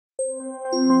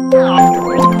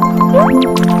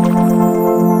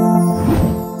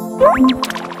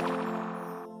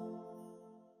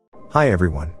Hi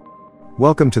everyone.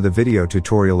 Welcome to the video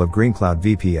tutorial of GreenCloud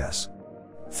VPS.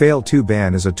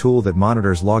 Fail2ban is a tool that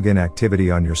monitors login activity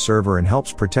on your server and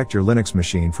helps protect your Linux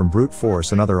machine from brute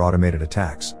force and other automated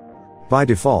attacks. By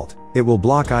default, it will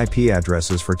block IP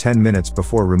addresses for 10 minutes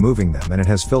before removing them, and it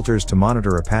has filters to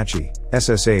monitor Apache,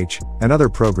 SSH, and other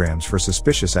programs for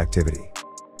suspicious activity.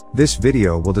 This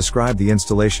video will describe the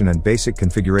installation and basic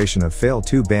configuration of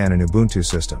Fail2ban in Ubuntu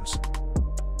systems.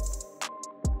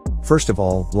 First of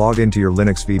all, log into your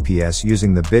Linux VPS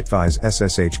using the Bitwise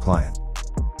SSH client.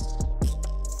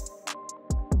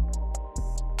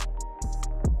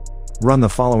 Run the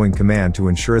following command to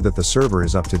ensure that the server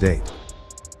is up to date.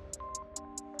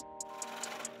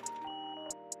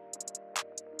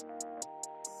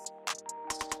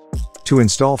 To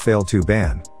install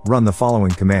Fail2ban, run the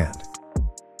following command.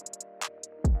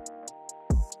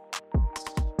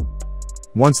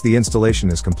 Once the installation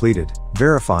is completed,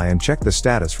 verify and check the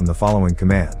status from the following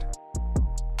command.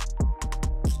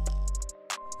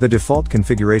 The default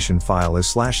configuration file is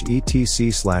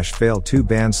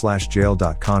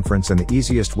 /etc/fail2ban/jail.conference, and the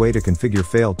easiest way to configure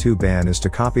Fail2ban is to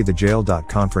copy the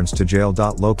jail.conference to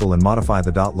jail.local and modify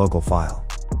the .local file.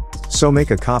 So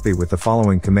make a copy with the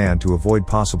following command to avoid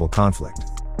possible conflict.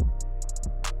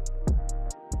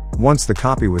 Once the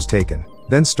copy was taken,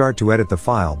 then start to edit the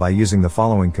file by using the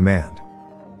following command.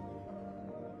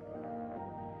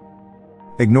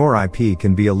 Ignore IP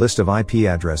can be a list of IP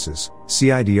addresses,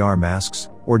 CIDR masks,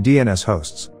 or DNS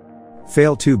hosts.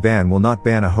 Fail2ban will not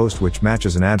ban a host which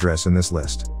matches an address in this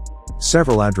list.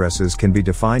 Several addresses can be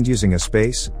defined using a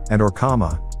space and/or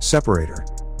comma separator.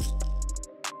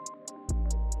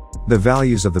 The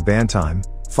values of the ban time,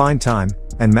 find time,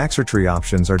 and maxentry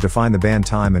options are define the ban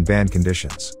time and ban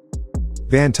conditions.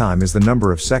 Ban time is the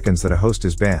number of seconds that a host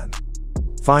is banned.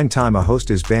 Find time: a host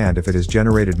is banned if it has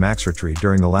generated maxentry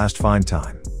during the last find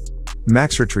time.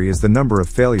 Maxentry is the number of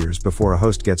failures before a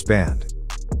host gets banned.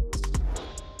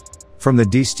 From the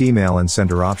dist email and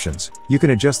sender options, you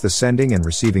can adjust the sending and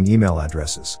receiving email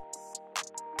addresses.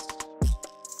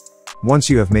 Once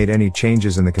you have made any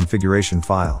changes in the configuration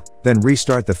file, then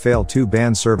restart the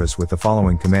Fail2ban service with the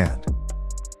following command.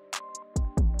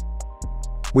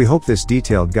 We hope this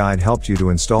detailed guide helped you to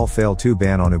install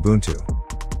Fail2ban on Ubuntu.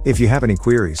 If you have any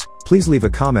queries, please leave a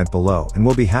comment below and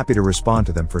we'll be happy to respond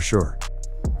to them for sure.